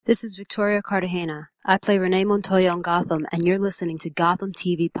This is Victoria Cartagena. I play Renee Montoya on Gotham, and you're listening to Gotham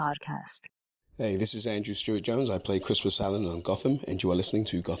TV Podcast. Hey, this is Andrew Stewart-Jones. I play Christopher Allen on Gotham, and you are listening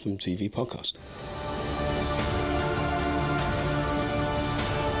to Gotham TV Podcast.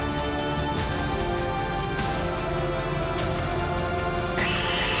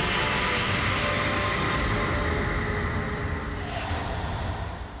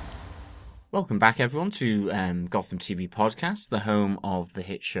 Welcome back, everyone, to Gotham TV Podcast, the home of the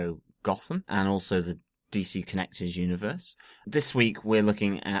hit show Gotham, and also the DC Connected universe. This week, we're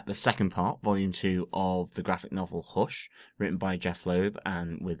looking at the second part, Volume 2 of the graphic novel Hush, written by Jeff Loeb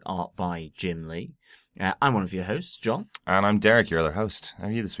and with art by Jim Lee. I'm one of your hosts, John. And I'm Derek, your other host. How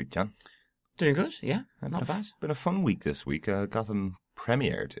are you this week, John? Doing good, yeah, not bad. It's been a fun week this week. Gotham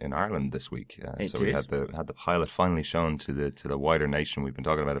premiered in Ireland this week. We had the pilot finally shown to the wider nation. We've been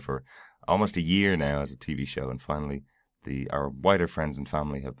talking about it for almost a year now as a TV show, and finally our wider friends and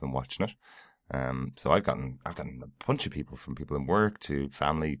family have been watching it. So I've gotten a bunch of people, from people in work to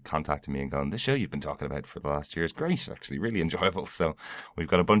family, contacting me and going, "This show you've been talking about for the last year is great, actually, really enjoyable." So we've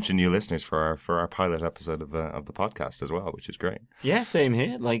got a bunch of new listeners for our pilot episode of the podcast as well, which is great. Yeah, same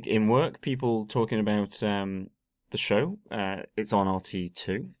here. Like in work, people talking about the show. It's on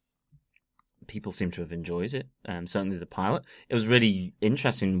RT2. People seem to have enjoyed it. Certainly the pilot. It was really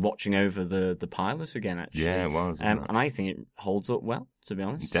interesting watching over the pilot again, actually. Yeah, it was. And I think it holds up well, to be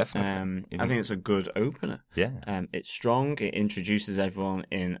honest. Definitely. I think it's a good opener. Yeah. It's strong. It introduces everyone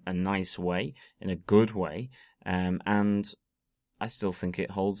in a nice way, in a good way. And I still think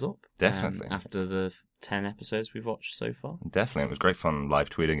it holds up. Definitely. After the 10 episodes we've watched so far. Definitely. It was great fun live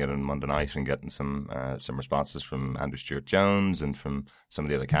tweeting it on Monday night and getting some responses from Andrew Stewart-Jones and from some of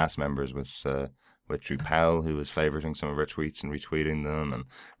the other cast members with Drew Powell, who was favouriting some of our tweets and retweeting them, and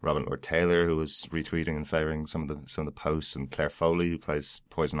Robin Lord Taylor, who was retweeting and favouring some of the posts, and Claire Foley, who plays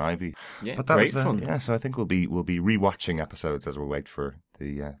Poison Ivy. Yeah, but that great was fun. Yeah, so I think we'll be rewatching episodes as we wait for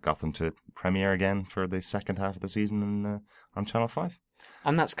the Gotham to premiere again for the second half of the season on Channel 5.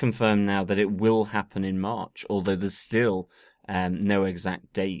 And that's confirmed now that it will happen in March, although there's still no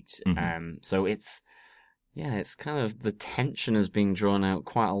exact date. Mm-hmm. So it's kind of, the tension is being drawn out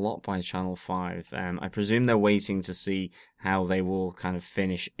quite a lot by Channel 5. I presume they're waiting to see how they will kind of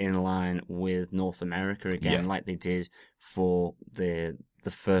finish in line with North America again, like they did for the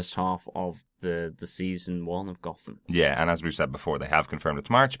first half of the season 1 of Gotham. Yeah, and as we've said before, they have confirmed it's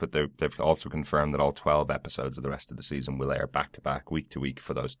March, but they've also confirmed that all 12 episodes of the rest of the season will air back to back, week to week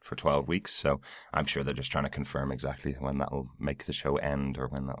for 12 weeks. So I'm sure they're just trying to confirm exactly when that'll make the show end, or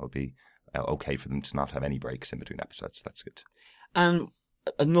when that'll be okay for them to not have any breaks in between episodes. That's good. And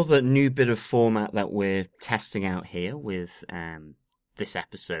another new bit of format that we're testing out here with this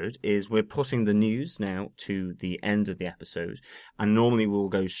episode is we're putting the news now to the end of the episode, and normally we'll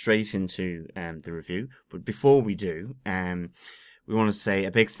go straight into the review. But before we do, we want to say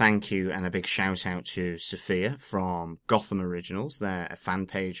a big thank you and a big shout out to Sophia from Gotham Originals. They're a fan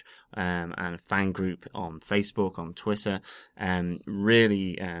page and a fan group on Facebook, on Twitter.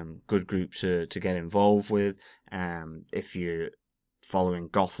 Really good group to get involved with. If you're following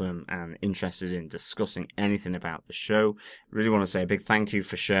Gotham and interested in discussing anything about the show, really want to say a big thank you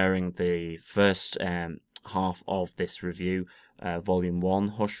for sharing the first half of this review, Volume 1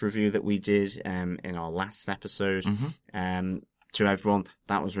 Hush review that we did in our last episode. Mm-hmm. To everyone,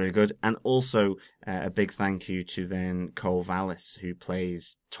 that was really good. And also a big thank you to then Cole Vallis, who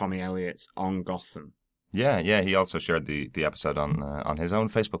plays Tommy Elliott on Gotham. Yeah, he also shared the episode on his own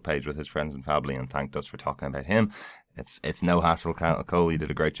Facebook page with his friends and family, and thanked us for talking about him. It's no hassle, Cole. You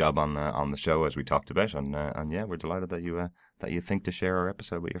did a great job on the show, as we talked about, and yeah, we're delighted that you think to share our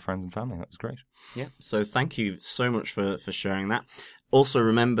episode with your friends and family. That was great. Yeah, so thank you so much for sharing that. Also,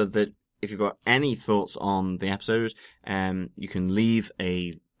 remember that if you've got any thoughts on the episode, you can leave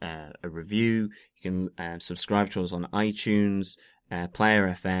a review. You can subscribe to us on iTunes, Player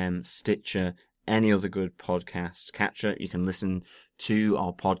FM, Stitcher, any other good podcast catcher. You can listen to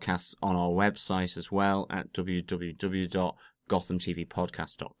our podcasts on our website as well at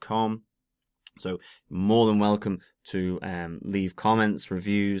www.gothamtvpodcast.com. So more than welcome to leave comments,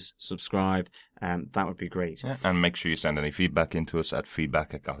 reviews, subscribe. That would be great. Yeah, and make sure you send any feedback into us at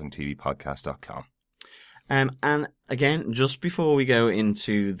feedback@gothamtvpodcast.com. And again, just before we go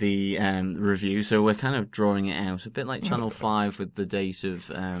into the review, so we're kind of drawing it out, a bit like Channel 5 with the date of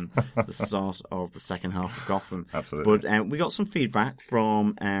the start of the second half of Gotham. Absolutely. But we got some feedback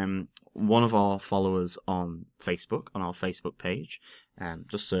from one of our followers on Facebook, on our Facebook page.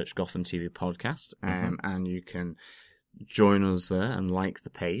 Just search Gotham TV Podcast, and you can join us there and like the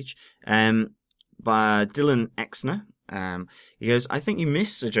page. By Dylan Exner, He goes, I think you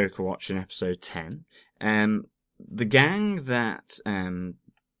missed a Joker watch in episode 10. The gang that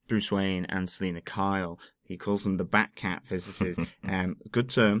Bruce Wayne and Selina Kyle, he calls them the Batcat visited, good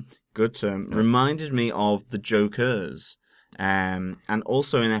term, reminded me of the Jokers. And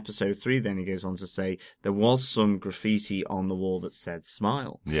also in episode 3, then he goes on to say there was some graffiti on the wall that said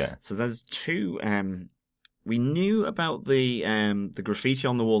 "smile." Yeah. So there's two. We knew about the graffiti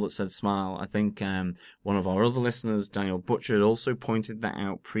on the wall that said "smile." I think one of our other listeners, Daniel Butcher, had also pointed that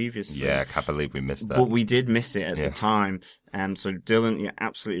out previously. Yeah, I can't believe we missed that. But we did miss it at the time. So Dylan, you're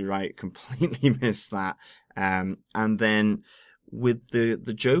absolutely right. Completely missed that. And then with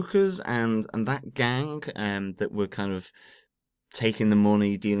the Jokers and that gang that were kind of taking the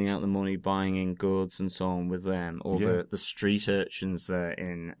money, dealing out the money, buying in goods and so on with them, or the street urchins there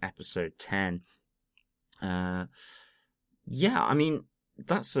in episode 10. I mean,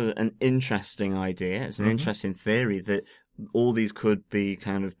 that's an interesting idea. It's an interesting theory that all these could be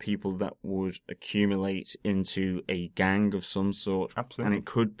kind of people that would accumulate into a gang of some sort. Absolutely. And it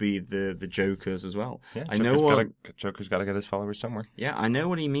could be the Jokers as well. Yeah, Joker's got to get his followers somewhere. Yeah, I know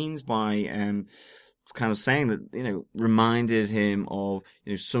what he means by kind of saying that, reminded him of,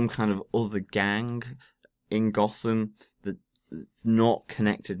 some kind of other gang in Gotham that's not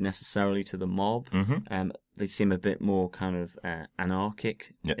connected necessarily to the mob. They seem a bit more kind of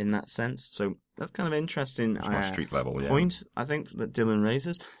anarchic in that sense. So that's kind of interesting. More street level point, I think, that Dylan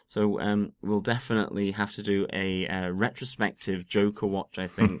raises. So we'll definitely have to do a retrospective Joker watch, I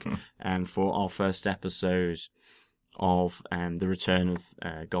think, for our first episode of the return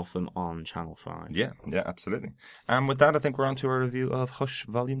of Gotham on Channel 5. Yeah, absolutely. And with that, I think we're on to a review of Hush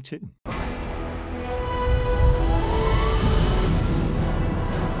Volume 2.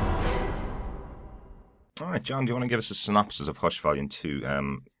 All right, John, do you want to give us a synopsis of Hush Volume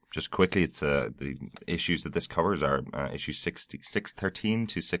 2? Just quickly, it's the issues that this covers are issues 613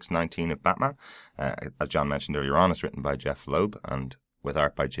 to 619 of Batman. As John mentioned earlier on, it's written by Jeff Loeb and with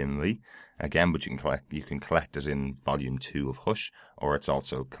art by Jim Lee. Again, but you can collect it in Volume 2 of Hush, or it's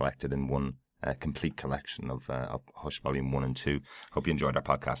also collected in one complete collection of Hush Volume 1 and 2. Hope you enjoyed our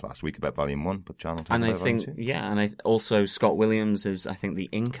podcast last week about Volume 1, but John will talk about Volume 2. Yeah, and also Scott Williams is, I think, the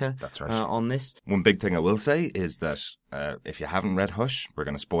inker. That's right. On this. One big thing I will say is that if you haven't read Hush, we're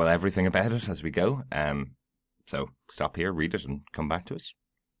going to spoil everything about it as we go. So stop here, read it, and come back to us.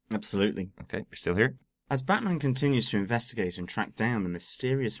 Absolutely. Okay, you're still here? As Batman continues to investigate and track down the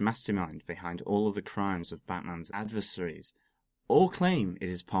mysterious mastermind behind all of the crimes of Batman's adversaries, all claim it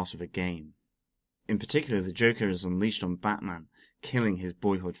is part of a game. In particular, the Joker is unleashed on Batman, killing his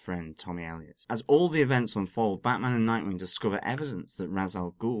boyhood friend Tommy Elliot. As all the events unfold, Batman and Nightwing discover evidence that Ra's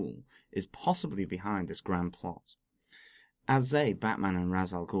al Ghul is possibly behind this grand plot. As Batman and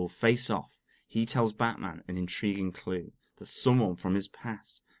Ra's al Ghul, face off, he tells Batman an intriguing clue that someone from his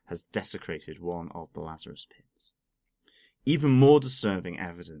past has desecrated one of the Lazarus Pits. Even more disturbing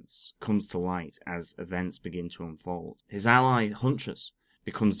evidence comes to light as events begin to unfold. His ally, Huntress,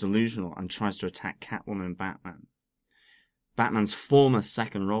 becomes delusional and tries to attack Catwoman and Batman. Batman's former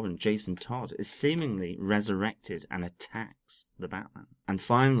second Robin, Jason Todd, is seemingly resurrected and attacks the Batman. And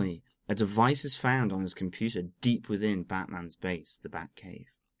finally, a device is found on his computer deep within Batman's base, the Batcave.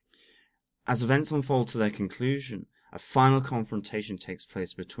 As events unfold to their conclusion, a final confrontation takes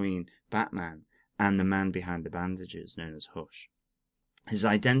place between Batman and the man behind the bandages, known as Hush. His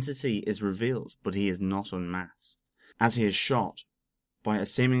identity is revealed, but he is not unmasked, as he is shot by a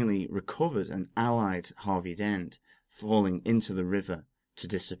seemingly recovered and allied Harvey Dent, falling into the river to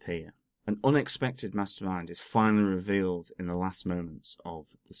disappear. An unexpected mastermind is finally revealed in the last moments of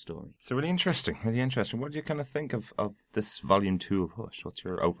the story. So really interesting. What do you kind of think of this Volume 2 of Hush? What's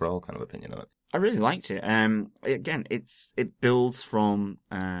your overall kind of opinion of it? I really liked it. Again, it builds from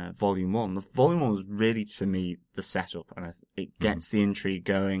Volume 1. The Volume 1 was really, for me, the setup, and it gets the intrigue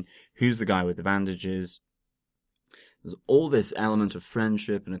going. Who's the guy with the bandages? There's all this element of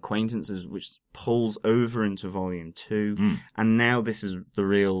friendship and acquaintances which pulls over into Volume 2. And now this is the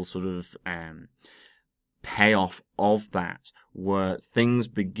real sort of payoff of that, where things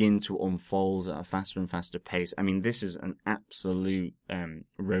begin to unfold at a faster and faster pace. I mean, this is an absolute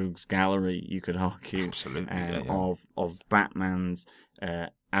rogues gallery, you could argue. Absolutely, of Batman's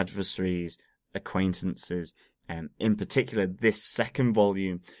adversaries, acquaintances. In particular, this second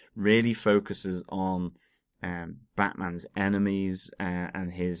volume really focuses on Batman's enemies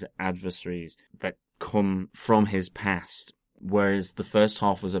and his adversaries that come from his past, whereas the first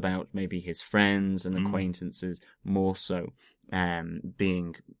half was about maybe his friends and acquaintances more so,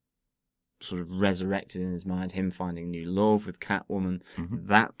 being sort of resurrected in his mind, him finding new love with Catwoman.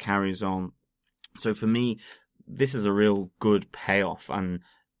 That carries on. So for me, this is a real good payoff, and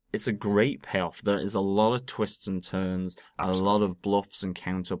it's a great payoff. There is a lot of twists and turns, Absolutely. A lot of bluffs and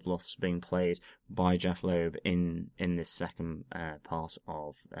counter bluffs being played by Jeff Loeb in this second part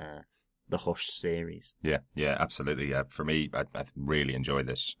of the Hush series. Yeah, absolutely. For me, I really enjoyed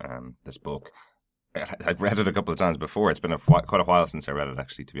this this book. I'd read it a couple of times before. It's been quite a while since I read it,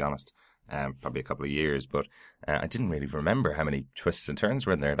 actually, to be honest. Probably a couple of years, but I didn't really remember how many twists and turns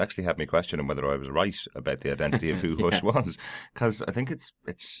were in there. It actually had me questioning whether I was right about the identity of who Hush was, because I think it's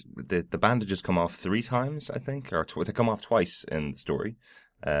the bandages come off 3 times, I think, or they come off twice in the story,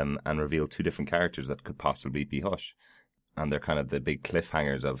 and reveal 2 different characters that could possibly be Hush. And they're kind of the big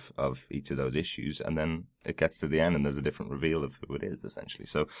cliffhangers of each of those issues. And then it gets to the end and there's a different reveal of who it is, essentially.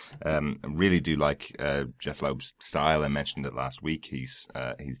 So I really do like Jeff Loeb's style. I mentioned it last week. He's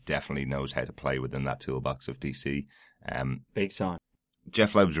definitely knows how to play within that toolbox of DC. Big time.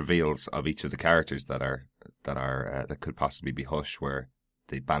 Jeff Loeb's reveals of each of the characters that could possibly be Hush, where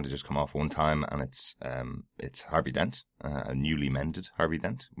the bandages come off one time and it's Harvey Dent, a newly mended Harvey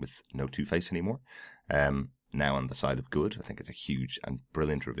Dent with no Two-Face anymore. Now on the side of good. I think it's a huge and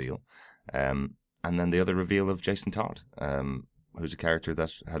brilliant reveal. And then the other reveal of Jason Todd, who's a character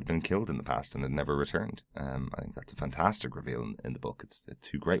that had been killed in the past and had never returned. I think that's a fantastic reveal in the book. It's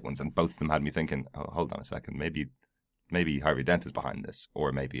 2 great ones, and both of them had me thinking, oh, hold on a second, maybe Harvey Dent is behind this,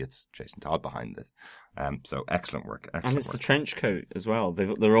 or maybe it's Jason Todd behind this. So excellent work. And it's the trench coat as well.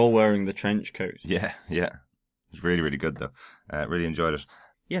 They're all wearing the trench coat. Yeah. It's really, really good, though. Really enjoyed it.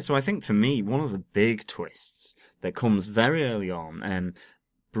 Yeah, so I think for me, one of the big twists that comes very early on,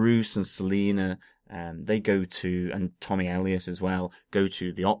 Bruce and Selina, they go to, and Tommy Elliott as well, go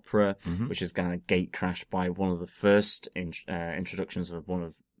to the opera, which is kind of gate crashed by one of the first introductions of one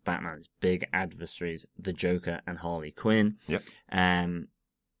of Batman's big adversaries, the Joker and Harley Quinn. Yep. And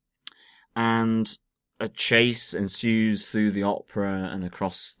a chase ensues through the opera and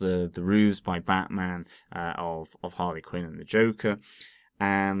across the roofs by Batman of Harley Quinn and the Joker.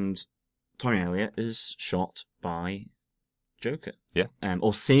 And Tommy Elliott is shot by Joker. Yeah.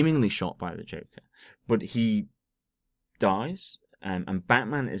 Or seemingly shot by the Joker. But he dies, and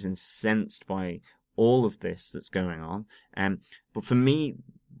Batman is incensed by all of this that's going on. But for me,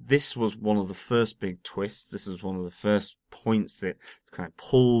 this was one of the first big twists. This was one of the first points that kind of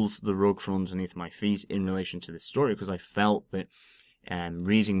pulls the rug from underneath my feet in relation to this story, because I felt that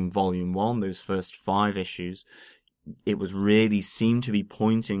reading Volume 1, those first 5 issues, it was really seemed to be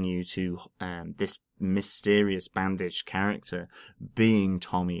pointing you to this mysterious bandaged character being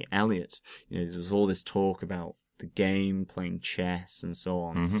Tommy Elliott. There was all this talk about the game, playing chess, and so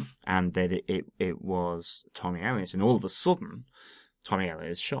on, and that it was Tommy Elliott, and all of a sudden, Tommy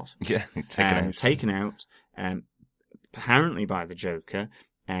Elliott is shot. Yeah, taken out, apparently by the Joker,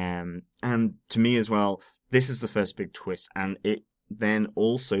 and to me as well, this is the first big twist, and it then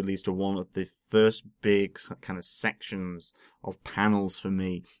also leads to one of the first big kind of sections of panels for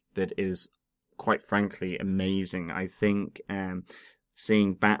me that is, quite frankly, amazing. I think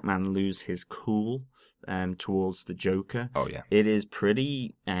seeing Batman lose his cool towards the Joker. Oh, yeah. It is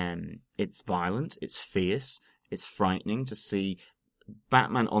pretty, it's violent, it's fierce, it's frightening to see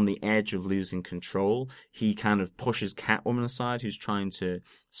Batman on the edge of losing control. He kind of pushes Catwoman aside, who's trying to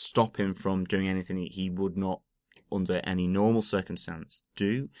stop him from doing anything he would not under any normal circumstance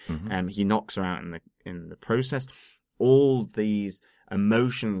do. He knocks her out in the process. All these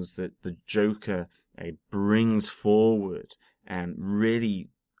emotions that the Joker brings forward really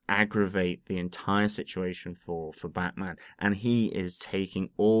aggravate the entire situation for Batman, and he is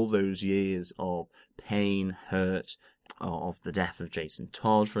taking all those years of pain, hurt, of the death of Jason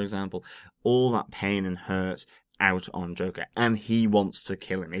Todd, for example, all that pain and hurt out on Joker, and he wants to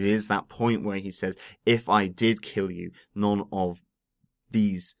kill him. It is that point where he says, if I did kill you, none of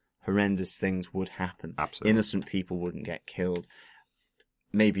these horrendous things would happen. Absolutely. Innocent people wouldn't get killed.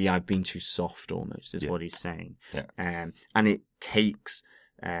 Maybe I've been too soft, almost, is what he's saying. Yeah. And it takes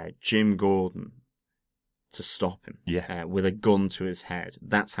Jim Gordon to stop him with a gun to his head.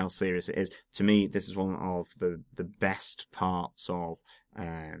 That's how serious it is. To me, this is one of the best parts of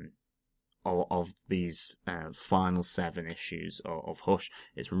these final 7 issues of Hush.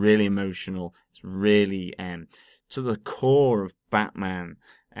 It's really emotional. It's really to the core of Batman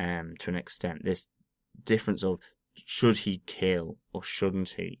to an extent. This difference of should he kill or shouldn't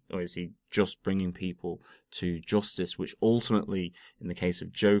he? Or is he just bringing people to justice, which ultimately, in the case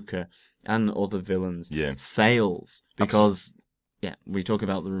of Joker and other villains, fails. Because, we talk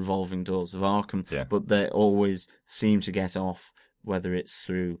about the revolving doors of Arkham, but they always seem to get off, whether it's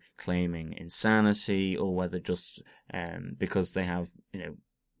through claiming insanity or whether just because they have,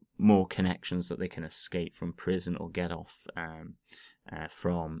 more connections that they can escape from prison or get off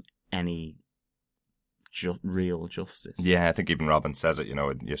from any real justice. Yeah, I think even Robin says it.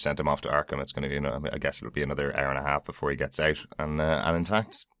 You sent him off to Arkham. It's going to, I guess it'll be another hour and a half before he gets out. And in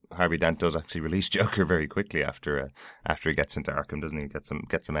fact, Harvey Dent does actually release Joker very quickly after he gets into Arkham, doesn't he?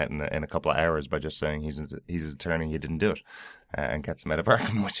 Gets him out in a couple of hours by just saying he's his attorney. He didn't do it, and gets him out of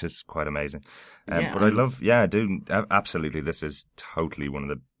Arkham, which is quite amazing. I do absolutely. This is totally one of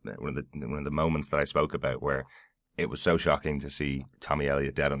the moments that I spoke about where it was so shocking to see Tommy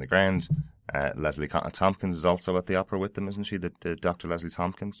Elliot dead on the ground. Leslie Tompkins is also at the opera with them, isn't she? The Dr. Leslie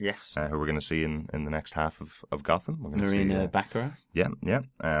Tompkins. Yes. Who we're going to see in the next half of Gotham. We're going to Marina see Baccarat. Yeah.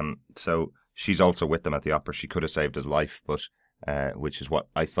 So she's also with them at the opera. She could have saved his life, but which is what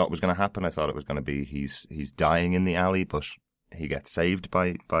I thought was going to happen. I thought it was going to be he's dying in the alley, but he gets saved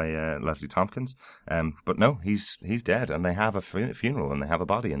by Leslie Tompkins. But no, he's dead, and they have a funeral and they have a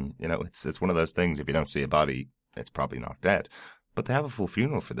body, and it's one of those things. If you don't see a body, it's probably not dead. But they have a full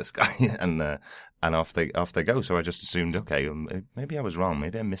funeral for this guy, and off they go. So I just assumed, okay, maybe I was wrong.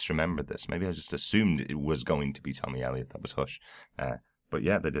 Maybe I misremembered this. Maybe I just assumed it was going to be Tommy Elliot that was Hush. But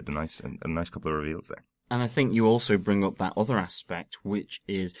yeah, they did a nice couple of reveals there. And I think you also bring up that other aspect, which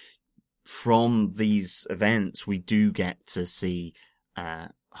is from these events we do get to see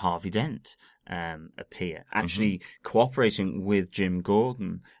Harvey Dent appear, actually cooperating with Jim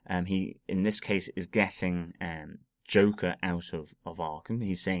Gordon. He, in this case, is getting Joker out of Arkham.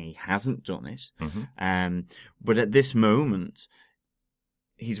 He's saying he hasn't done it. But at this moment,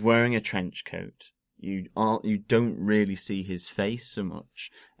 he's wearing a trench coat. You don't really see his face so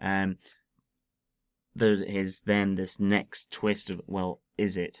much. There is then this next twist of, well,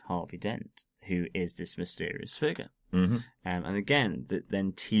 is it Harvey Dent who is this mysterious figure? And again, that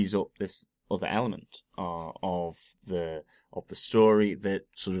then tease up this other element of the story that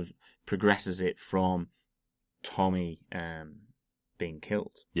sort of progresses it from Tommy being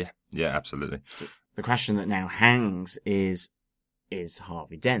killed. Yeah, absolutely. The question that now hangs is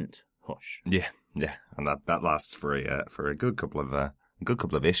Harvey Dent Hush? Yeah, and that lasts for a good couple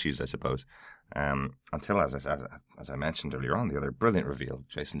of issues, I suppose. Until as I mentioned earlier on, the other brilliant reveal,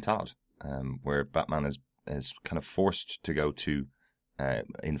 Jason Todd, where Batman is kind of forced to go to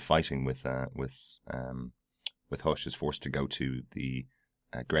in fighting with Hush, is forced to go to the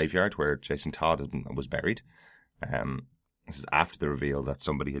graveyard where Jason Todd was buried. This is after the reveal that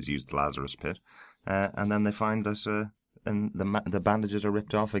somebody has used the Lazarus Pit, and then they find that and the bandages are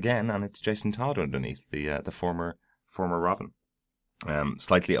ripped off again, and it's Jason Todd underneath, the former Robin.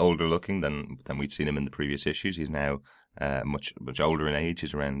 Slightly older looking than we'd seen him in the previous issues. He's now much older in age.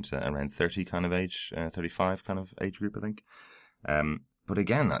 He's around 30 kind of age, 35 kind of age group, I think. But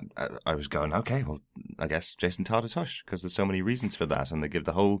again, I was going, okay, well, I guess Jason Todd is Hush, because there's so many reasons for that, and they give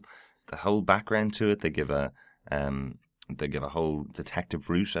the whole background to it. They give a whole detective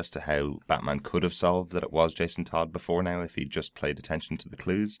route as to how Batman could have solved that it was Jason Todd before now if he just paid attention to the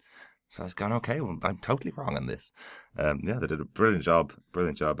clues. So I was going, okay, well, I'm totally wrong on this. They did a brilliant job,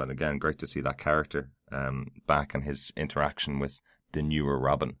 and again, great to see that character back and his interaction with the newer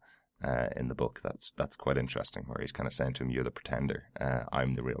Robin in the book. That's quite interesting, where he's kind of saying to him, "You're the pretender,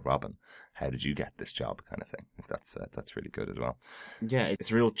 I'm the real Robin. How did you get this job?" kind of thing. I think that's really good as well. Yeah,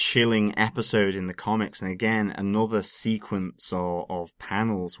 it's a real chilling episode in the comics, and again, another sequence of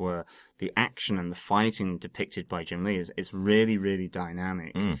panels where the action and the fighting depicted by Jim Lee is really, really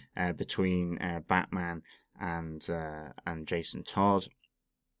dynamic between Batman and Jason Todd.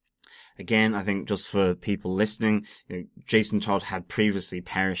 Again, I think just for people listening, Jason Todd had previously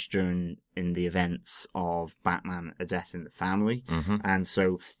perished in the events of Batman: A Death in the Family, and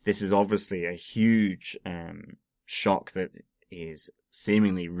so this is obviously a huge shock that is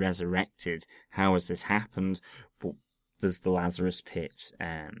seemingly resurrected. How has this happened? But there's the Lazarus Pit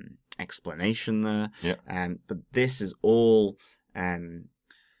explanation there, but this is all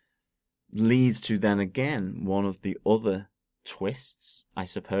leads to then again one of the other twists, I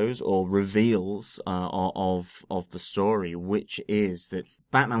suppose, or reveals of the story, which is that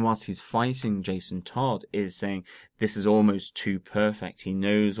Batman, whilst he's fighting Jason Todd, is saying, this is almost too perfect. He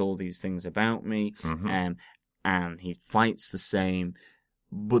knows all these things about me, and he fights the same.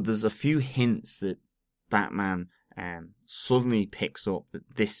 But there's a few hints that Batman suddenly picks up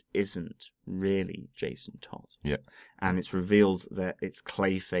that this isn't really Jason Todd. Yeah. And it's revealed that it's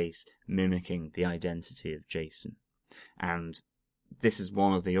Clayface mimicking the identity of Jason. And this is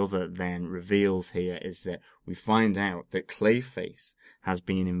one of the other then reveals here, is that we find out that Clayface has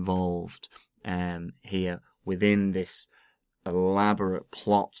been involved here within this elaborate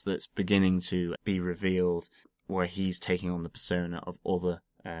plot that's beginning to be revealed, where he's taking on the persona of other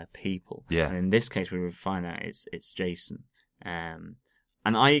people. Yeah. And in this case, we would find out it's Jason. And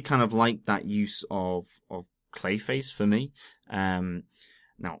I kind of like that use of Clayface for me.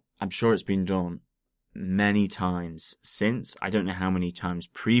 Now, I'm sure it's been done many times since. I don't know how many times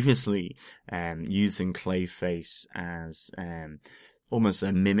previously, using Clayface as almost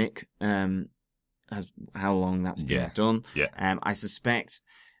a mimic, as how long that's been done. Yeah. I suspect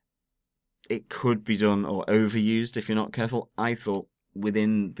it could be done or overused if you're not careful. I thought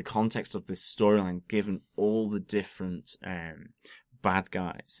within the context of this storyline, given all the different bad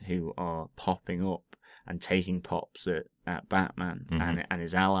guys who are popping up and taking pops at Batman and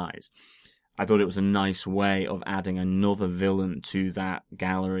his allies, I thought it was a nice way of adding another villain to that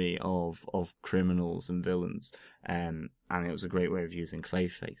gallery of criminals and villains. And it was a great way of using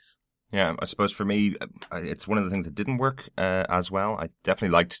Clayface. Yeah, I suppose for me, it's one of the things that didn't work as well. I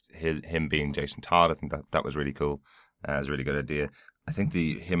definitely liked him being Jason Todd. I think that was really cool. It was a really good idea. I think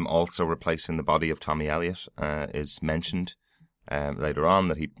him also replacing the body of Tommy Elliott is mentioned later on,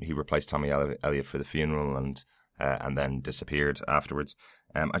 that he replaced Tommy Elliott for the funeral and then disappeared afterwards.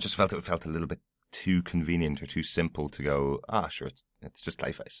 I just felt it felt a little bit too convenient or too simple to go, sure, it's just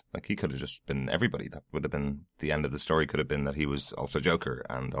Clayface. Like, he could have just been everybody. That would have been the end of the story. Could have been that he was also Joker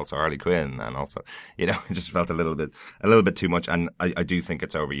and also Harley Quinn and also, it just felt a little bit too much. And I do think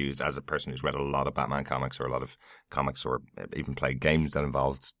it's overused. As a person who's read a lot of Batman comics or a lot of comics or even played games that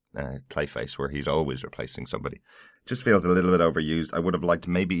involved Clayface, where he's always replacing somebody, it just feels a little bit overused. I would have liked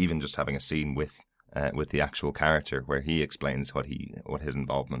maybe even just having a scene with the actual character where he explains what his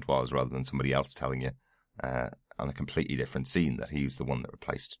involvement was, rather than somebody else telling you on a completely different scene that he's the one that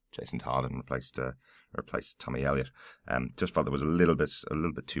replaced Jason Todd and replaced Tommy Elliott. Just felt there was a little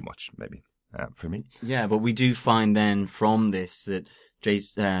bit too much maybe for me. Yeah, but we do find then from this that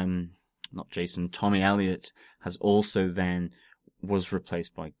Tommy Elliott has also then was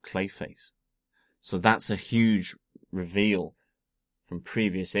replaced by Clayface. So that's a huge reveal from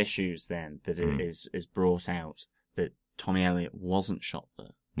previous issues then, that it is brought out that Tommy Elliott wasn't shot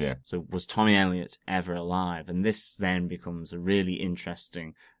there. Yeah. So was Tommy Elliott ever alive? And this then becomes a really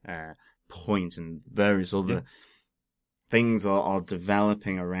interesting point, and various other things are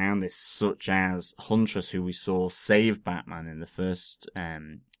developing around this, such as Huntress, who we saw save Batman in the first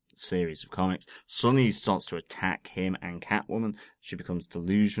series of comics, suddenly starts to attack him and Catwoman. She becomes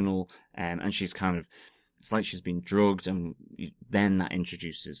delusional, and she's kind of, it's like she's been drugged, and then that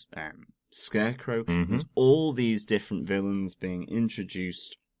introduces Scarecrow. There's all these different villains being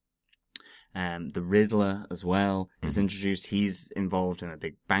introduced. The Riddler as well is introduced. He's involved in a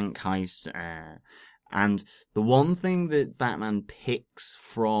big bank heist. And the one thing that Batman picks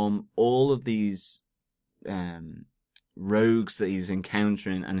from all of these rogues that he's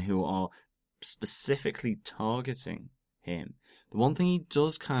encountering and who are specifically targeting him, the one thing he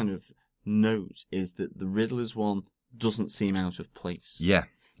does kind of note is that the Riddler's one doesn't seem out of place. Yeah.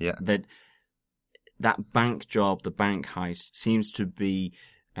 That bank job, the bank heist, seems to be,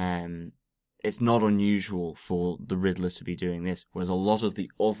 it's not unusual for the Riddler to be doing this, whereas a lot of the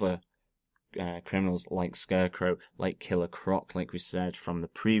other criminals, like Scarecrow, like Killer Croc, like we said from the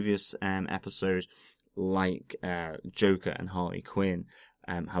previous episode, like Joker and Harley Quinn,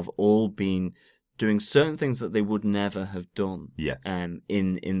 have all been doing certain things that they would never have done.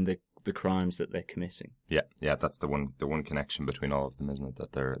 In the crimes that they're committing. Yeah, that's the one connection between all of them, isn't it?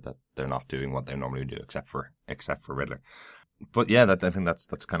 That they're not doing what they normally do, except for Riddler. But yeah, I think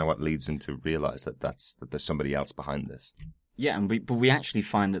that's kind of what leads them to realize that there's somebody else behind this. Yeah, but we actually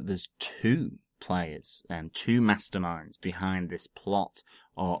find that there's two players, two masterminds behind this plot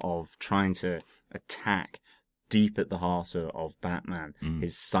of trying to attack deep at the heart of Batman,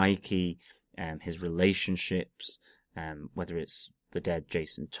 his psyche, his relationships, whether it's the dead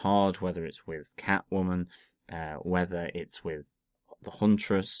Jason Todd, whether it's with Catwoman, whether it's with the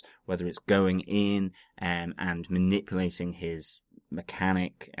Huntress, whether it's going in and manipulating his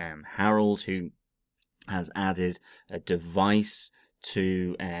mechanic, Harold, who has added a device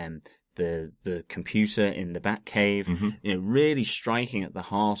to the computer in the Batcave, really striking at the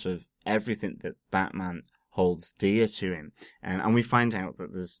heart of everything that Batman holds dear to him. And we find out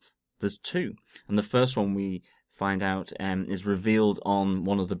that there's two. And the first one we find out is revealed on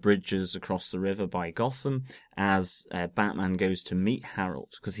one of the bridges across the river by Gotham as Batman goes to meet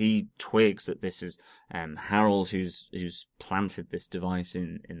Harold, because he twigs that this is Harold who's planted this device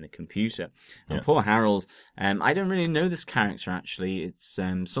in the computer. And poor Harold, I don't really know this character actually. It's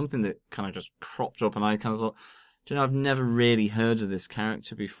something that kind of just cropped up, and I kind of thought, I've never really heard of this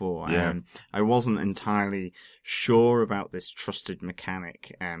character before. I wasn't entirely sure about this trusted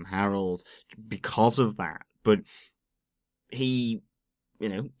mechanic, Harold, because of that. But he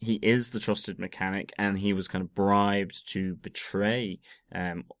he is the trusted mechanic, and he was kind of bribed to betray,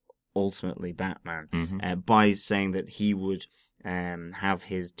 ultimately Batman, by saying that he would have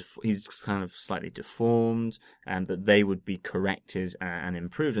he's kind of slightly deformed, and that they would be corrected and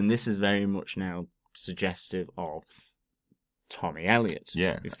improved. And this is very much now suggestive of Tommy Elliot.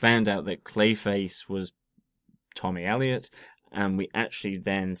 Yeah. We found out that Clayface was Tommy Elliot, and we actually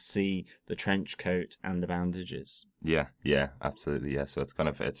then see the trench coat and the bandages. Yeah, absolutely, yeah. So it's kind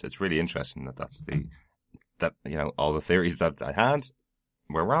of it's really interesting that all the theories that I had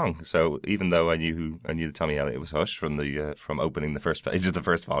were wrong. So even though I knew that Tommy Elliot was Hush from opening the first page of the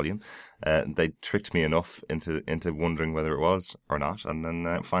first volume, they tricked me enough into wondering whether it was or not, and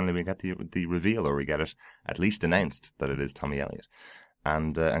then finally we get the reveal, or we get it at least announced that it is Tommy Elliot,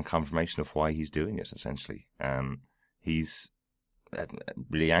 and confirmation of why he's doing it. Essentially, he's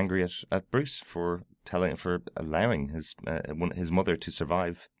really angry at Bruce for allowing his mother to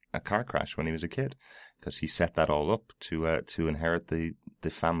survive a car crash when he was a kid, because he set that all up to inherit the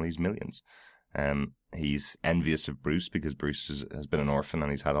family's millions. He's envious of Bruce because Bruce has been an orphan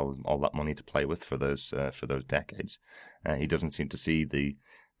and he's had all that money to play with for those decades. He doesn't seem to see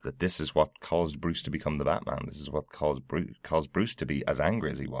that this is what caused Bruce to become the Batman. This is what caused Bruce to be as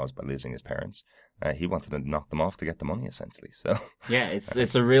angry as he was by losing his parents. He wanted to knock them off to get the money, essentially. So yeah,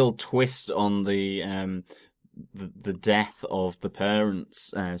 it's a real twist on the death of the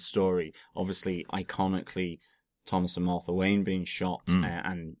parents story. Obviously, iconically, Thomas and Martha Wayne being shot,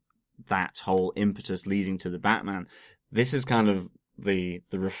 and that whole impetus leading to the Batman. This is kind of the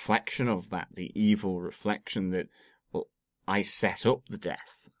reflection of that, the evil reflection that, well, I set up the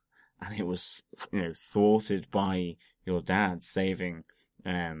death, and it was thwarted by your dad saving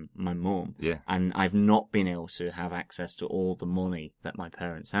my mum, and I've not been able to have access to all the money that my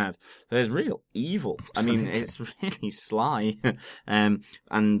parents had. So there's real evil. I mean, it's really sly, and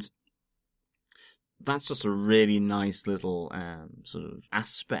that's just a really nice little sort of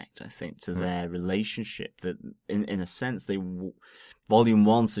aspect, I think, to their relationship. That, in a sense, Volume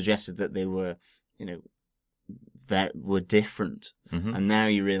 1 suggested that they were, that were different, and now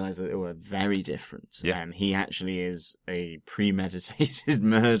you realise that they were very different. He actually is a premeditated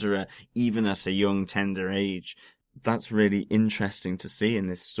murderer, even at a young, tender age. That's really interesting to see in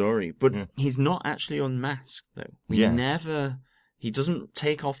this story. But he's not actually unmasked, though. He doesn't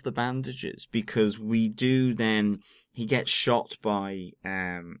take off the bandages, because he gets shot by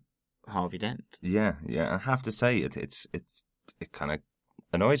Harvey Dent. Yeah. I have to say it kind of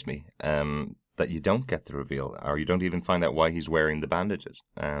annoys me that you don't get the reveal, or you don't even find out why he's wearing the bandages.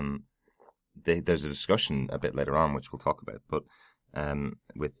 There's a discussion a bit later on, which we'll talk about, but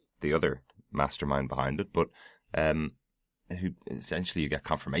with the other mastermind behind it, but who essentially you get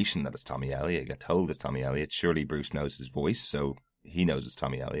confirmation that it's Tommy Elliot. You get told it's Tommy Elliot. Surely Bruce knows his voice, so he knows it's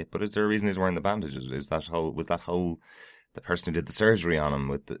Tommy Elliot. But is there a reason he's wearing the bandages? Was that whole the person who did the surgery on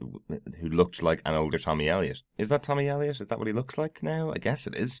him who looked like an older Tommy Elliot? Is that Tommy Elliot? Is that what he looks like now? I guess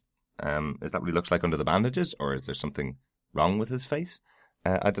it is. Is that what he looks like under the bandages, or is there something wrong with his face?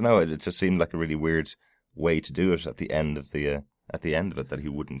 I don't know. It just seemed like a really weird way to do it at the end of it, that he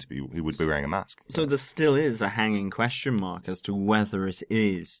would be wearing a mask. So there still is a hanging question mark as to whether it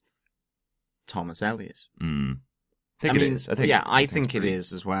is Thomas Elliot. I think it is. I think it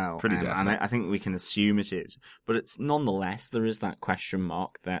is as well. Pretty definite. And I think we can assume it is. But it's nonetheless, there is that question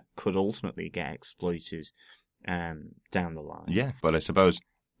mark that could ultimately get exploited down the line. Yeah, but I suppose,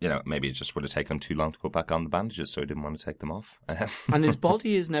 maybe it just would have taken him too long to put back on the bandages, so he didn't want to take them off. And his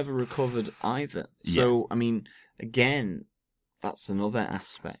body is never recovered either. So, I mean, again, that's another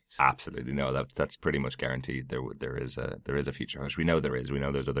aspect. Absolutely, no. That's pretty much guaranteed. There is a future Hush. We know there is. We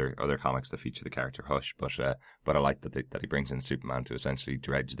know there's other comics that feature the character Hush. But I like that he brings in Superman to essentially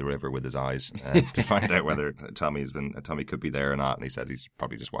dredge the river with his eyes to find out whether Tommy could be there or not. And he said he's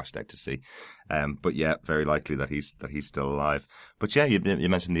probably just washed out to sea. But yeah, very likely that he's still alive. But yeah, you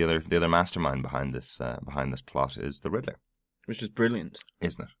mentioned the other mastermind behind this plot is the Riddler, which is brilliant,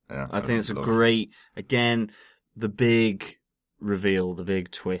 isn't it? Yeah, I think it's a great, again, the big reveal, the big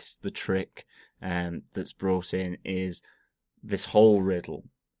twist, the trick that's brought in is this whole riddle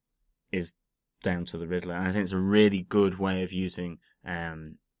is down to the Riddler. And I think it's a really good way of using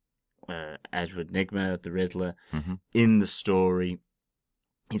Edward Nygma, the Riddler, in the story.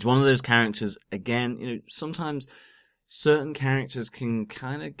 He's one of those characters, again, sometimes certain characters can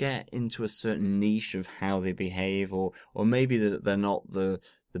kind of get into a certain niche of how they behave, or maybe that they're not the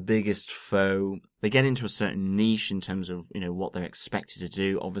biggest foe. They get into a certain niche in terms of, what they're expected to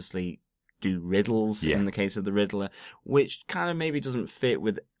do. Obviously, do riddles in the case of the Riddler, which kind of maybe doesn't fit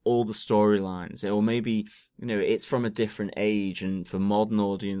with all the storylines. Or maybe, it's from a different age, and for modern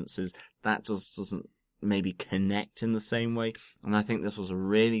audiences, that just doesn't maybe connect in the same way. And I think this was a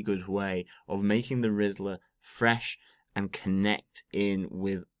really good way of making the Riddler fresh and connect in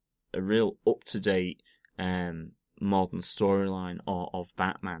with a real up-to-date modern storyline of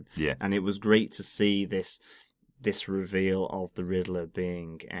Batman. Yeah. And it was great to see this reveal of the Riddler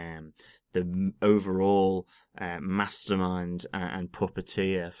being the overall mastermind and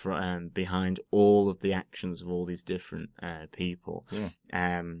puppeteer behind all of the actions of all these different people.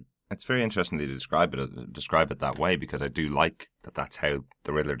 Yeah. It's very interesting that you describe it that way, because I do like that that's how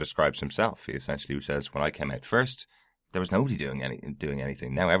the Riddler describes himself. He essentially says, when I came out first, there was nobody doing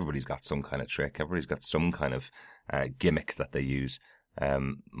anything. Now everybody's got some kind of trick. Everybody's got some kind of gimmick that they use.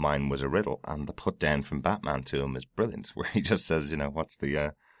 Mine was a riddle, and the put down from Batman to him is brilliant, where he just says, what's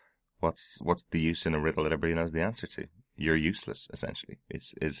the use in a riddle that everybody knows the answer to? You're useless, essentially.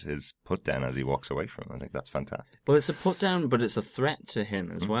 Is his put down as he walks away from him. I think that's fantastic. Well, it's a put down, but it's a threat to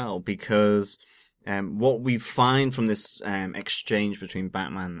him as well, because what we find from this exchange between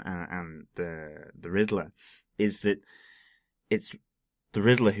Batman and the Riddler is that it's the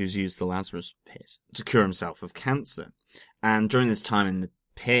Riddler who's used the Lazarus Pit to cure himself of cancer. And during this time in the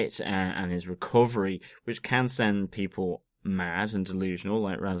pit and his recovery, which can send people mad and delusional,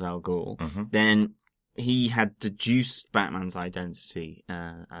 like Ra's al Ghul, then he had deduced Batman's identity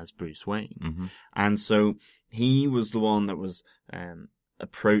as Bruce Wayne. And so he was the one that was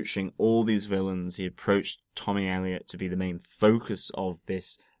approaching all these villains. He approached Tommy Elliot to be the main focus of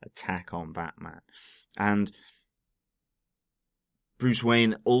this attack on Batman. And Bruce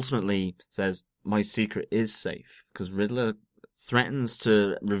Wayne ultimately says, my secret is safe, because Riddler threatens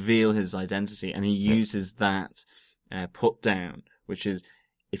to reveal his identity, and he uses that put down, which is,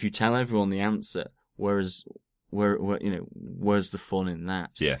 if you tell everyone the answer, where's the fun in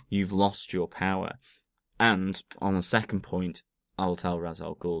that? Yeah. You've lost your power. And on the second point, I'll tell Ra's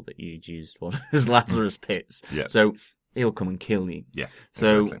al Ghul that you'd used one of his Lazarus pits. Yeah. So he'll come and kill you. Yeah.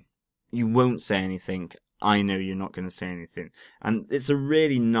 So exactly. You won't say anything. I know you're not going to say anything. And it's a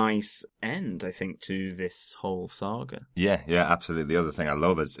really nice end, I think, to this whole saga. Yeah, absolutely. The other thing I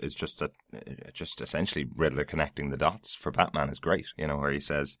love is just essentially Riddler connecting the dots for Batman is great. Where he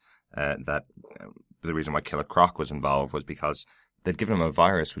says that the reason why Killer Croc was involved was because they'd given him a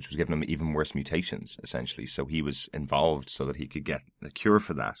virus which was giving him even worse mutations, essentially. So he was involved so that he could get the cure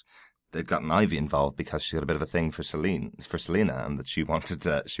for that. They'd gotten Ivy involved because she had a bit of a thing for Selena, and that she wanted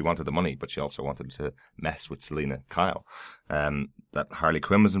the money, but she also wanted to mess with Selena Kyle. That Harley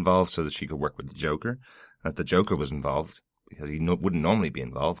Quinn was involved so that she could work with the Joker. That the Joker was involved because he wouldn't normally be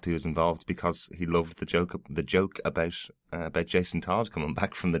involved. He was involved because he loved the joke about Jason Todd coming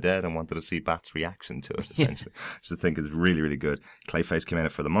back from the dead and wanted to see Bat's reaction to it, essentially. Which I think is really, really good. Clayface came in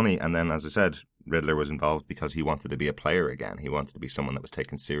it for the money, and then, as I said, Riddler was involved because he wanted to be a player again. He wanted to be someone that was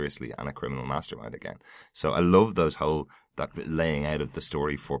taken seriously and a criminal mastermind again. So I love that laying out of the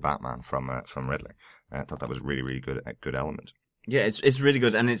story for Batman from Riddler. I thought that was really, really good element. Yeah, it's really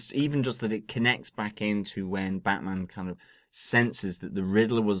good, and it's even just that it connects back into when Batman kind of senses that the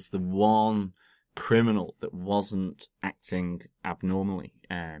Riddler was the one criminal that wasn't acting abnormally.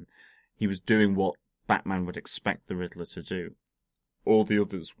 He was doing what Batman would expect the Riddler to do. All the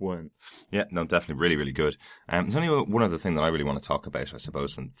others weren't. Yeah, no, definitely, really, really good. There's only one other thing that I really want to talk about, I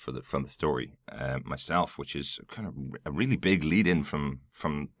suppose, from the story myself, which is kind of a really big lead-in from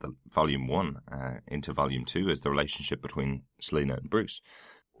the Volume 1 into Volume 2, is the relationship between Selina and Bruce.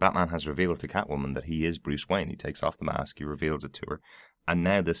 Batman has revealed to Catwoman that he is Bruce Wayne. He takes off the mask, he reveals it to her, and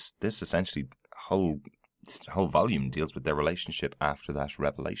now this essentially whole volume deals with their relationship after that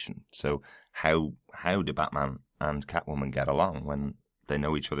revelation. So how do Batman and Catwoman get along when they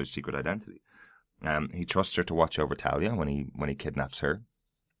know each other's secret identity? He trusts her to watch over Talia when he kidnaps her,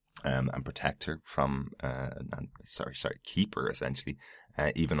 and protect her from keep her essentially,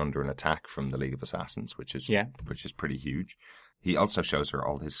 even under an attack from the League of Assassins, which is pretty huge. He also shows her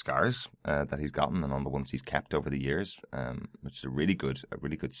all his scars that he's gotten and all the ones he's kept over the years, which is a really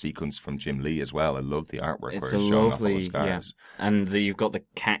good sequence from Jim Lee as well. I love the artwork where he's showing off all the scars. Yeah. And you've got the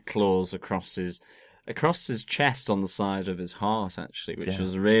cat claws across his chest on the side of his heart, actually, which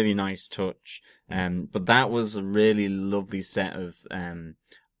was a really nice touch. But that was a really lovely set of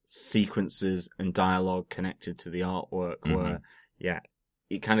sequences and dialogue connected to the artwork, where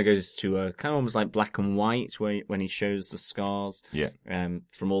it kind of goes to a kind of almost like black and white when he shows the scars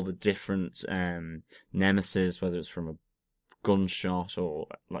from all the different nemesis, whether it's from a gunshot or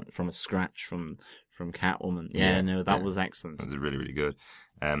like from a scratch from Catwoman. That was excellent. That was really, really good.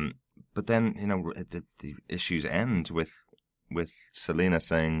 But then, the issues end with Selena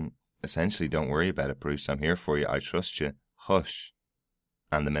saying, essentially, don't worry about it, Bruce. I'm here for you. I trust you. Hush.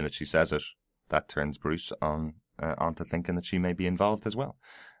 And the minute she says it, that turns Bruce onto thinking that she may be involved as well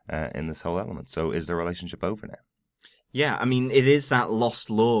in this whole element. So is the relationship over now? Yeah, I mean, it is that lost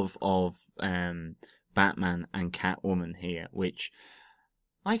love of Batman and Catwoman here, which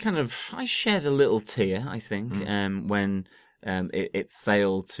I shed a little tear, I think, when it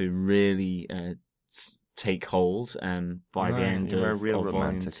failed to really take hold by the end you're of a real of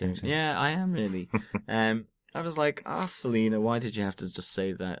romantic. Volume 2. Yeah, I am really. I was like, Selena, why did you have to just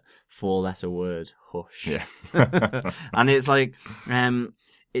say that 4-letter word, hush? Yeah. And it's like,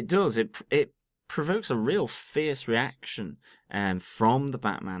 it does. It provokes a real fierce reaction from the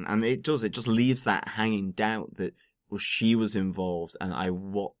Batman, and it just leaves that hanging doubt that, well, she was involved,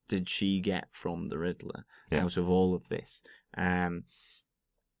 and what did she get from the Riddler out of all of this? And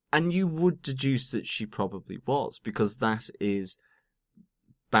you would deduce that she probably was, because that is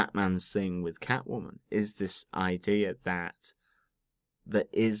Batman's thing with Catwoman, is this idea that there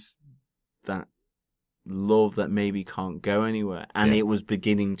is that love that maybe can't go anywhere, and it was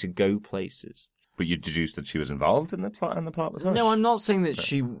beginning to go places. But you deduced that she was involved in the plot was Hush? No, I'm not saying that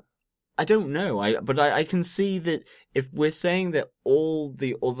she... I don't know, but I can see that if we're saying that all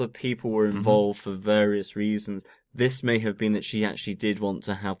the other people were involved for various reasons, this may have been that she actually did want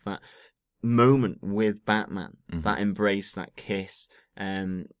to have that moment with Batman, that embrace, that kiss,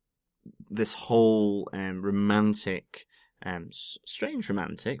 this whole romantic, strange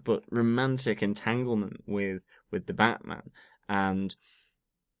romantic, but romantic entanglement with the Batman, and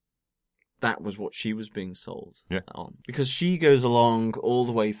that was what she was being sold on. Because she goes along all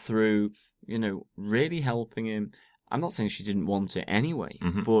the way through, really helping him. I'm not saying she didn't want it anyway,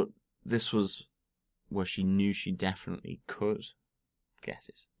 but this was where she knew she definitely could get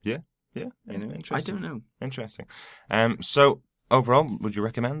it. Yeah. Interesting. I don't know. Interesting. So overall, would you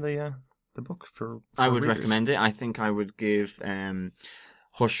recommend the book for I would readers? recommend it. I think I would give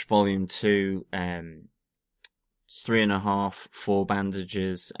Hush Volume 2 3.5, 4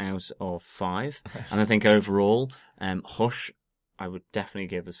 bandages out of 5. And I think overall, Hush, I would definitely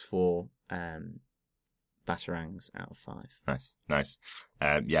give us 4 batarangs out of 5. Nice.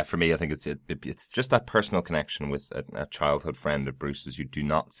 For me, I think it's just that personal connection with a childhood friend of Bruce's. You do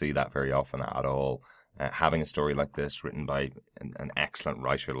not see that very often at all. Having a story like this written by an excellent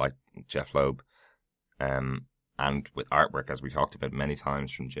writer like Jeff Loeb, and with artwork, as we talked about many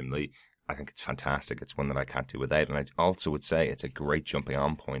times, from Jim Lee, I think it's fantastic. It's one that I can't do without. And I also would say it's a great jumping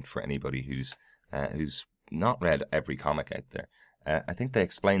on point for anybody who's not read every comic out there. I think they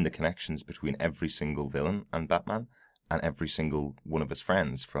explain the connections between every single villain and Batman, and every single one of his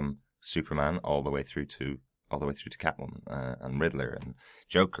friends, from Superman all the way through to Catwoman and Riddler and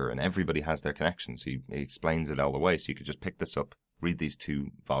Joker, and everybody has their connections. He explains it all the way, so you could just pick this up, read these 2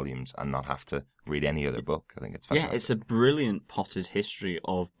 volumes, and not have to read any other book. I think it's fantastic. Yeah, it's a brilliant potted history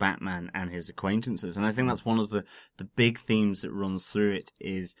of Batman and his acquaintances, and I think that's one of the big themes that runs through it,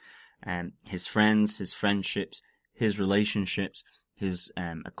 is his friends, his friendships, his relationships, his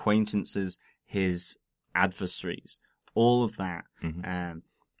acquaintances, his adversaries, all of that.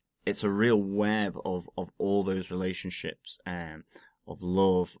 It's a real web of all those relationships, of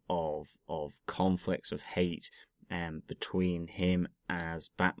love, of conflicts, of hate, between him as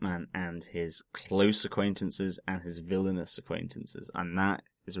Batman and his close acquaintances and his villainous acquaintances. And that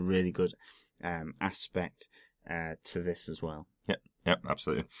is a really good aspect to this as well. Yeah,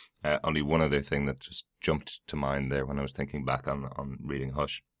 absolutely. Only one other thing that just jumped to mind there when I was thinking back on reading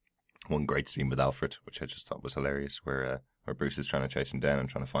Hush. One great scene with Alfred, which I just thought was hilarious, where Bruce is trying to chase him down and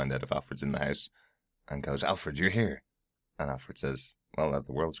trying to find out if Alfred's in the house, and goes, "Alfred, you're here." And Alfred says, "Well, as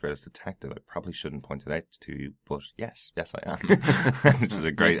the world's greatest detective, I probably shouldn't point it out to you, but yes, I am." Which is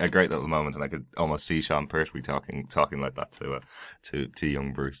a great little moment, and I could almost see Sean Pertwee talking like that to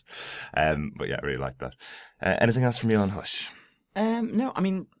young Bruce. But yeah, I really like that. Anything else from you on Hush? No, I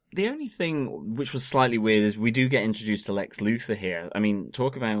mean, the only thing which was slightly weird is we do get introduced to Lex Luthor here. I mean,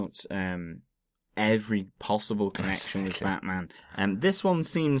 talk about every possible connection with Batman. This one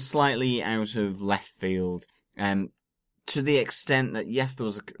seems slightly out of left field, to the extent that, yes, there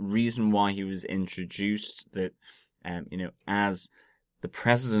was a reason why he was introduced, that, as the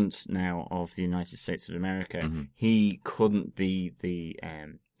president now of the United States of America, he couldn't be the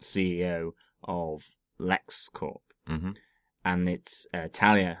CEO of LexCorp. And it's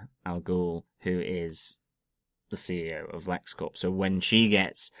Talia al Ghul who is the CEO of LexCorp. So when she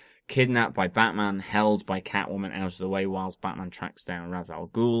gets kidnapped by Batman, held by Catwoman out of the way whilst Batman tracks down Ra's al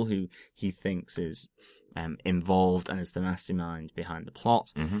Ghul, who he thinks is involved and is the mastermind behind the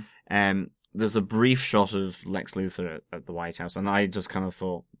plot. There's a brief shot of Lex Luthor at the White House, and I just kind of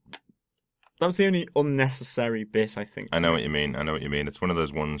thought that was the only unnecessary bit, I think. I know what you mean. It's one of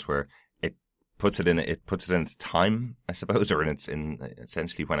those ones where it puts it in its time, I suppose, or in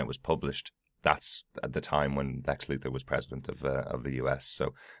essentially when it was published. That's at the time when Lex Luthor was president of the US.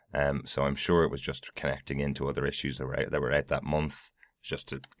 So I'm sure it was just connecting into other issues that were out that month, just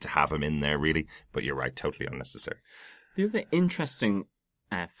to have him in there, really. But you're right, totally unnecessary. The other interesting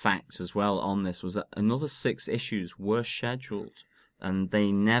fact as well on this was that another 6 issues were scheduled, and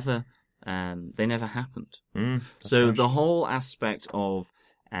they never happened. So right. The whole aspect of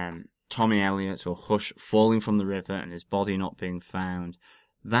Tommy Elliot or Hush falling from the river and his body not being found,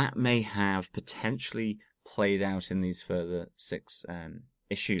 that may have potentially played out in these further 6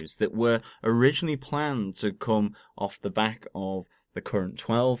 issues that were originally planned to come off the back of the current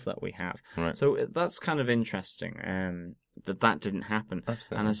 12 that we have. Right. So that's kind of interesting that didn't happen.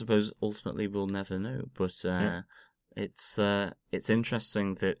 Absolutely. And I suppose ultimately we'll never know. But it's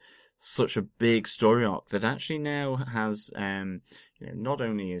interesting that such a big story arc that actually now has, not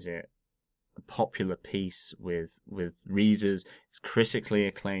only is it a popular piece with readers, it's critically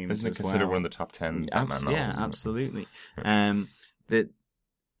acclaimed. Isn't it as considered well. one of the top 10 Batman novels? Yeah, absolutely. That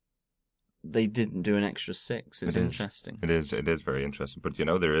they didn't do an extra 6. It's interesting. It is very interesting. But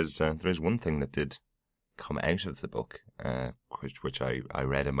there is one thing that did come out of the book, which I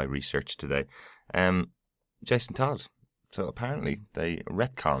read in my research today. Jason Todd. So apparently they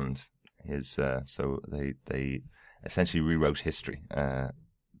retconned his. So they essentially rewrote history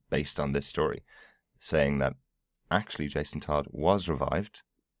based on this story, saying that actually Jason Todd was revived,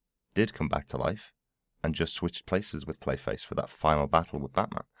 did come back to life, and just switched places with Clayface for that final battle with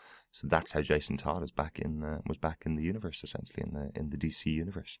Batman. So that's how Jason Todd was back in the universe, essentially in the DC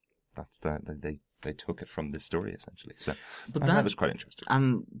universe. That's they took it from this story essentially. So, but that was quite interesting.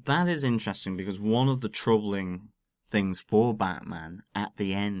 And that is interesting because one of the troubling things for Batman at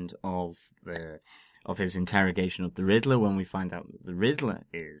the end of his interrogation of the Riddler, when we find out that the Riddler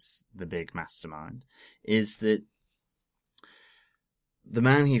is the big mastermind, is that the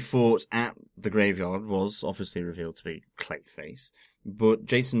man he fought at the graveyard was obviously revealed to be Clayface, but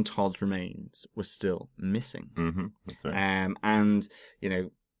Jason Todd's remains were still missing. Mm-hmm. That's right. And,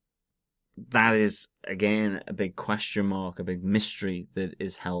 that is, again, a big question mark, a big mystery that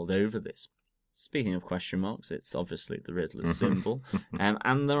is held over this. Speaking of question marks, it's obviously the Riddler's symbol.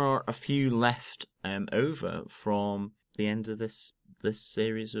 And there are a few left over from the end of this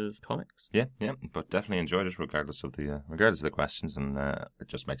series of comics. Yeah, but definitely enjoyed it regardless of the questions, and it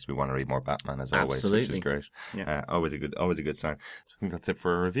just makes me want to read more Batman as always, which is great. Yeah. Always a good sign. So I think that's it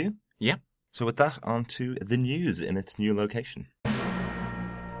for a review. Yeah. So with that, on to the news in its new location.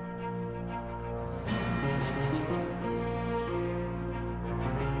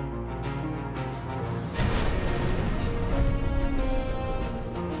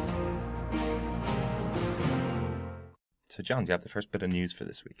 So, John, do you have the first bit of news for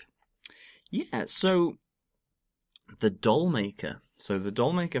this week? Yeah, so the Dollmaker. So the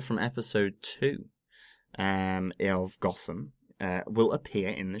Dollmaker from episode 2 of Gotham will appear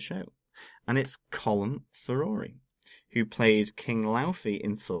in the show. And it's Colin Ferrari, who played King Laufey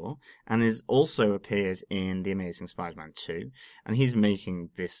in Thor and has also appeared in The Amazing Spider-Man 2. And he's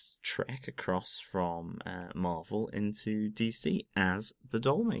making this trek across from Marvel into DC as the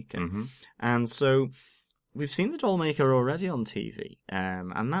Dollmaker. Mm-hmm. And so we've seen the Dollmaker already on TV,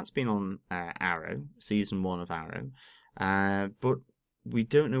 and that's been on Arrow, season 1 of Arrow. But we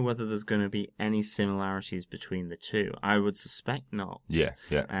don't know whether there's going to be any similarities between the two. I would suspect not. Yeah.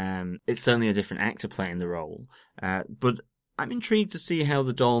 It's certainly a different actor playing the role. But I'm intrigued to see how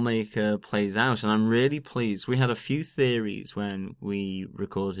the Dollmaker plays out, and I'm really pleased. We had a few theories when we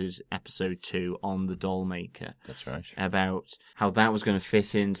recorded episode 2 on the Dollmaker. That's right. About how that was going to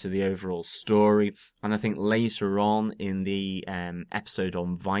fit into the overall story. And I think later on in the episode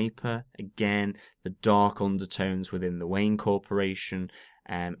on Viper, again, the dark undertones within the Wayne Corporation,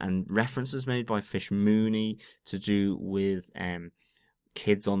 and references made by Fish Mooney to do with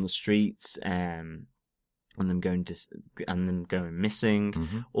kids on the streets, and them going missing.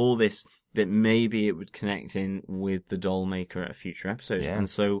 Mm-hmm. All this, that maybe it would connect in with the Dollmaker at a future episode. Yeah. And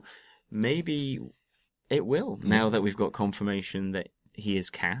so maybe it will, now that we've got confirmation that he is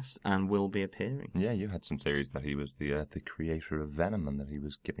cast and will be appearing. Yeah, you had some theories that he was the creator of Venom and that he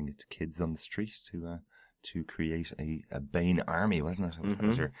was giving it to kids on the street to to create a Bane army, wasn't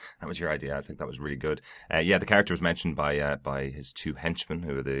it? That was your idea. I think that was really good. The character was mentioned by his two henchmen,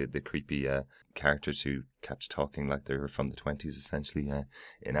 who are the creepy characters who kept talking like they were from the 20s, essentially,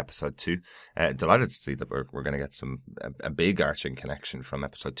 in episode 2. Delighted to see that we're going to get a big arching connection from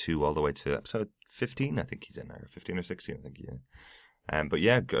episode 2 all the way to episode 15, I think he's in there. 15 or 16, I think, yeah. But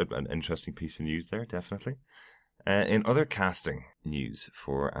yeah, good, an interesting piece of news there, definitely. In other casting news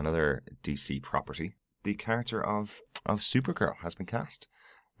for another DC property, the character of Supergirl has been cast.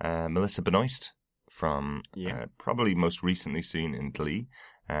 Melissa Benoist, from probably most recently seen in Glee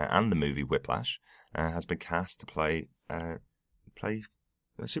and the movie Whiplash, has been cast to play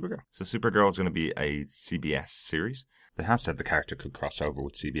Supergirl. So Supergirl is going to be a CBS series. They have said the character could cross over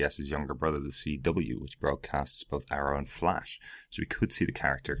with CBS's younger brother, the CW, which broadcasts both Arrow and Flash. So we could see the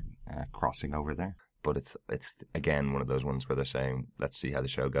character crossing over there. But it's again one of those ones where they're saying, let's see how the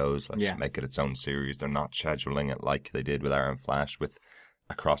show goes. Let's make it its own series. They're not scheduling it like they did with Arrow and Flash, with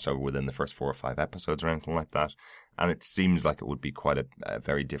a crossover within the first 4 or 5 episodes or anything like that. And it seems like it would be quite a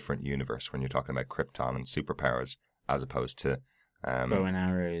very different universe when you're talking about Krypton and superpowers, as opposed to bow and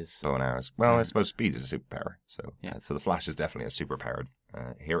arrows. Well, I suppose speed is a superpower. So so the Flash is definitely a superpowered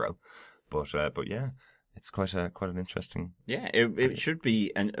hero. But yeah. It's quite an interesting. Yeah, it should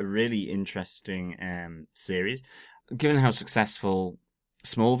be a really interesting series, given how successful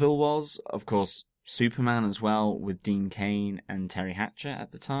Smallville was. Of course, Superman as well, with Dean Cain and Terry Hatcher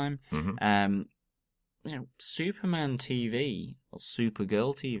at the time. Mm-hmm. Superman TV or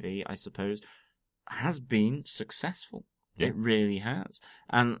Supergirl TV, I suppose, has been successful. Yeah. It really has,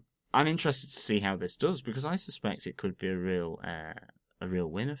 and I'm interested to see how this does, because I suspect it could be a real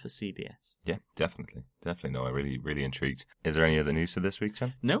winner for CBS. Yeah, definitely. No, I'm really intrigued. Is there any other news for this week,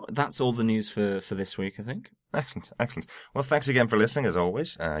 John? No, that's all the news for this week, I think. Excellent. Well, thanks again for listening, as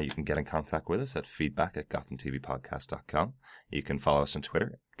always. You can get in contact with us at feedback@gothamtvpodcast.com. You can follow us on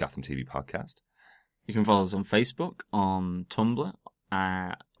Twitter, Gotham TV Podcast. You can follow us on Facebook, on Tumblr,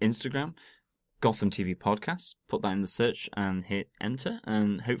 Instagram, Gotham TV Podcast. Put that in the search and hit enter,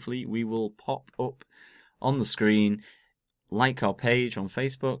 and hopefully we will pop up on the screen. Like our page on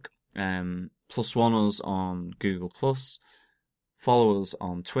Facebook, +1 us on Google+, follow us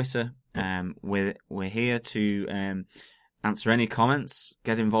on Twitter. We're here to answer any comments,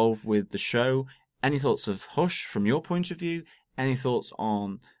 get involved with the show. Any thoughts of Hush from your point of view? Any thoughts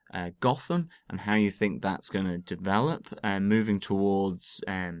on Gotham and how you think that's going to develop, moving towards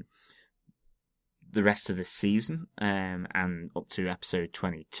the rest of the season and up to episode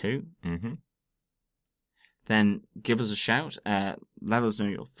 22? Mm-hmm. Then give us a shout. Let us know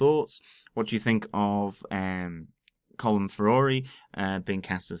your thoughts. What do you think of Colin Ferrari being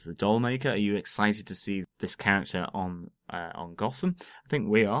cast as the Dollmaker? Are you excited to see this character on Gotham? I think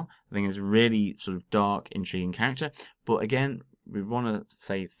we are. I think it's a really sort of dark, intriguing character. But again, we want to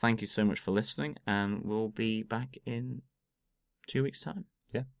say thank you so much for listening, and we'll be back in 2 weeks' time.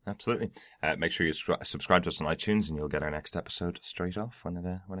 Yeah, absolutely. Make sure you subscribe to us on iTunes, and you'll get our next episode straight off when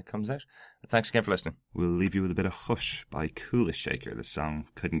it comes out. Thanks again for listening. We'll leave you with a bit of Hush by Coolest Shaker. This song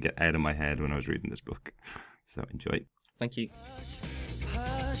couldn't get out of my head when I was reading this book. So enjoy. Thank you.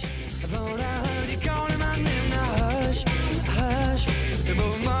 Hush, I heard you calling my name. Now hush, hush, you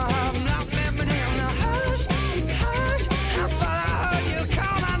broke my heart and knocked me down. Now hush, hush, I thought I heard you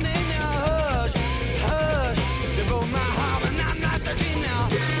call my name. Now hush, hush, you broke my heart and I'm not touching now.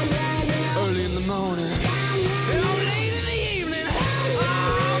 Early in the morning, late in the evening,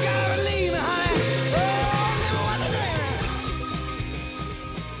 oh, gotta leave me, honey. Oh, never was a dream.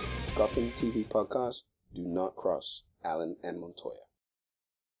 Gotham TV Podcast. Do not cross Alan and Montoya.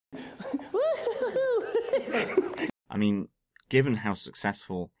 I mean, given how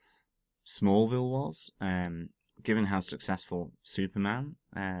successful Smallville was, given how successful Superman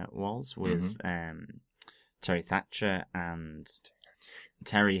was with Terry Thatcher and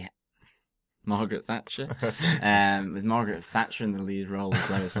Margaret Thatcher, with Margaret Thatcher in the lead role as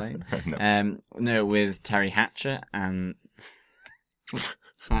Lois Lane. No, with Terry Hatcher and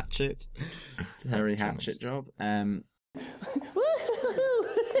Hatchet, Terry Hatchet job. Any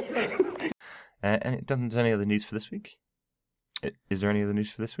other news for this week? Is there any other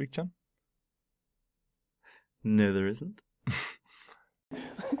news for this week, John? No, there isn't.